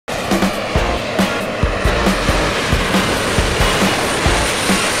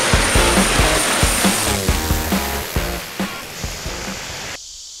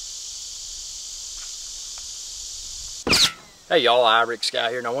Hey y'all, Iric Sky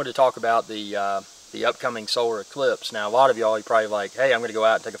here, and I wanted to talk about the upcoming solar eclipse. Now a lot of y'all, you're probably like, hey, I'm going to go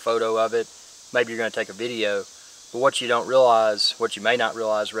out and take a photo of it. Maybe you're going to take a video. But what you don't realize, what you may not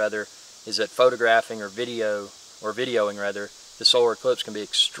realize rather, is that photographing or videoing rather, the solar eclipse can be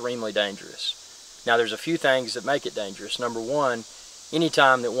extremely dangerous. Now there's a few things that make it dangerous. Number one,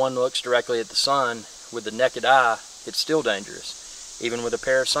 anytime that one looks directly at the sun with the naked eye, it's still dangerous. Even with a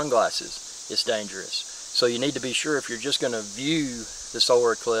pair of sunglasses, it's dangerous. So you need to be sure if you're just going to view the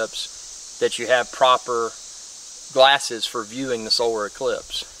solar eclipse that you have proper glasses for viewing the solar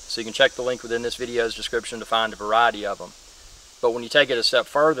eclipse. So you can check the link within this video's description to find a variety of them. But when you take it a step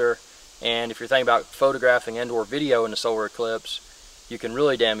further, and if you're thinking about photographing and or video in the solar eclipse, you can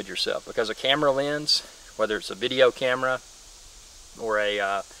really damage yourself, because a camera lens, whether it's a video camera or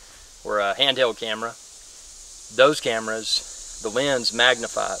a handheld camera, those cameras, the lens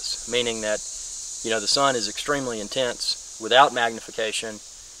magnifies, meaning that the sun is extremely intense without magnification,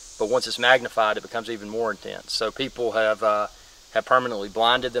 but once it's magnified, it becomes even more intense. So people have permanently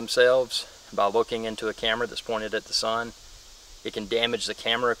blinded themselves by looking into a camera that's pointed at the sun. It can damage the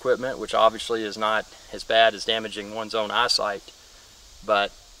camera equipment, which obviously is not as bad as damaging one's own eyesight.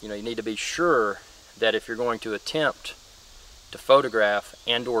 But you need to be sure that if you're going to attempt to photograph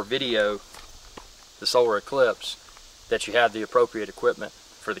and or video the solar eclipse, that you have the appropriate equipment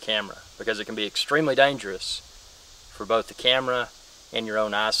for the camera, because it can be extremely dangerous for both the camera and your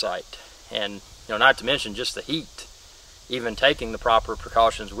own eyesight. And not to mention just the heat. Even taking the proper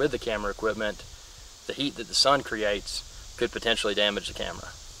precautions with the camera equipment, the heat that the sun creates could potentially damage the camera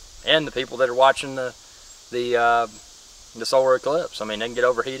and the people that are watching the solar eclipse. I mean, they can get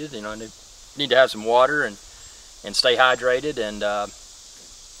overheated. They need to have some water and stay hydrated, and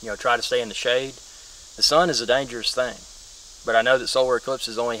try to stay in the shade. The sun is a dangerous thing. But I know that solar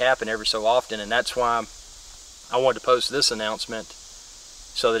eclipses only happen every so often, and that's why I wanted to post this announcement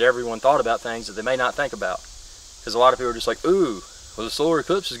so that everyone thought about things that they may not think about. Because a lot of people are just like, ooh, well, the solar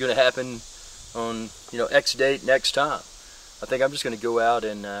eclipse is going to happen on X date next time. I think I'm just going to go out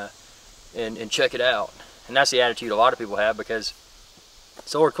and check it out. And that's the attitude a lot of people have, because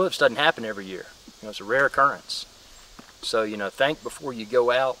solar eclipse doesn't happen every year. It's a rare occurrence. So think before you go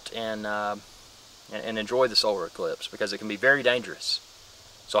out and enjoy the solar eclipse, because it can be very dangerous.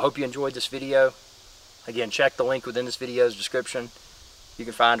 So I hope you enjoyed this video. Again, check the link within this video's description. You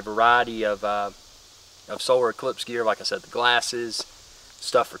can find a variety of solar eclipse gear, like I said, the glasses,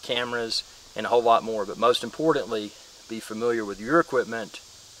 stuff for cameras, and a whole lot more. But most importantly, be familiar with your equipment.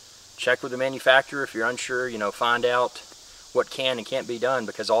 Check with the manufacturer if you're unsure. Find out what can and can't be done,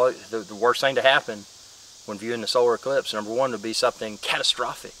 because the worst thing to happen when viewing the solar eclipse, number one, would be something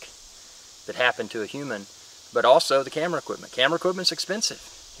catastrophic that happened to a human, but also the camera equipment. Camera equipment's expensive.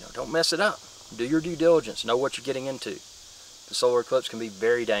 Don't mess it up. Do your due diligence. Know what you're getting into. The solar eclipse can be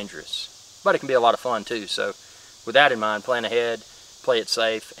very dangerous, but it can be a lot of fun too. So with that in mind, plan ahead, play it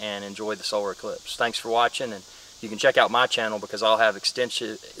safe, and enjoy the solar eclipse. Thanks for watching, and you can check out my channel, because I'll have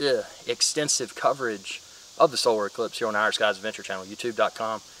extensive coverage of the solar eclipse here on Iric Sky's Adventure Channel,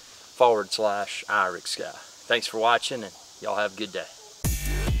 youtube.com/Iric Sky. Thanks for watching, and y'all have a good day.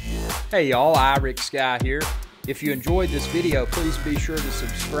 Hey y'all, Iric Sky here. If you enjoyed this video, please be sure to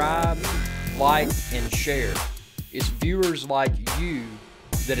subscribe, like, and share. It's viewers like you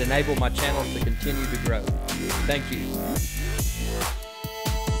that enable my channel to continue to grow. Thank you.